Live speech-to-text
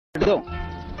动，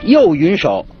右云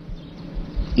手，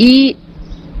一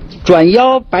转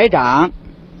腰摆掌，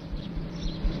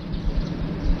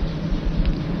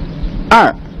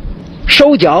二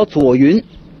收脚左云，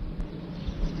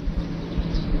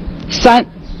三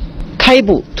开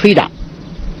步推掌，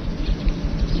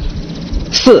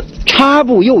四插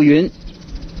步右云，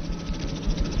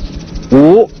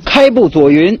五开步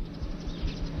左云，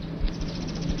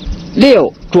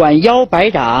六转腰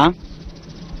摆掌，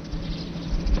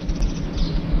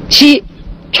七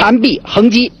缠臂横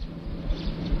击。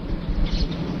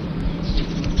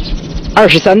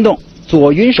23动，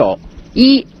左云手，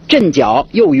一震脚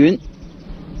右云，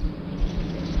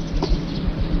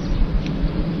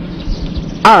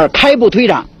二开步推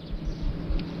掌，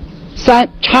三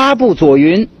插步左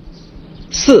云，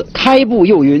四开步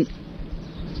右云。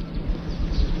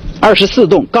24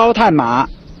动，高探马，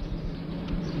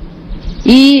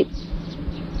一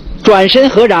转身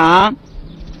合掌，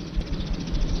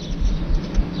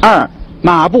二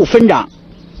马步分掌，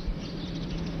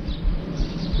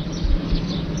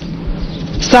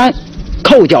三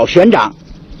扣脚旋掌，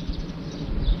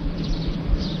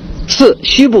四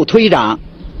虚步推掌。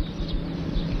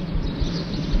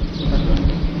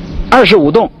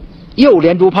25动，右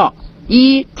连珠炮，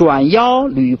一转腰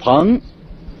捋棚，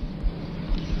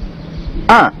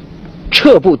二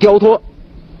撤步雕脱，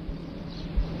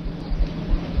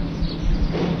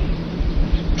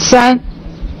三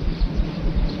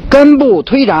跟步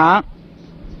推掌，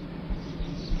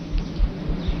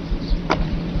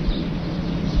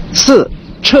四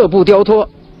撤步雕脱，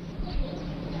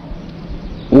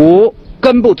五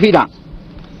跟步推掌。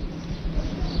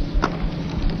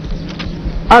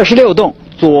26动，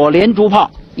左连珠炮，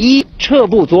一撤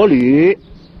步左捋，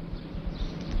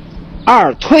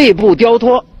二退步雕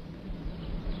脱，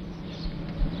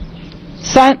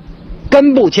三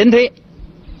跟步前推，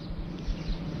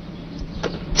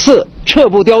四撤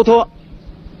步雕脱，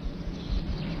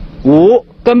五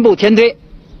跟步前推。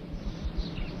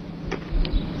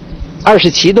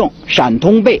27动，闪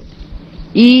通背，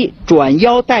一转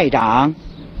腰带掌，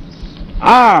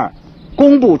二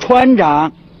弓步穿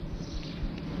掌，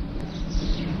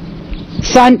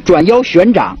三转腰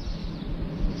旋掌，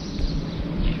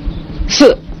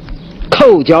四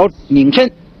扣脚拧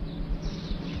身，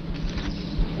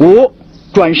五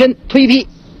转身推劈。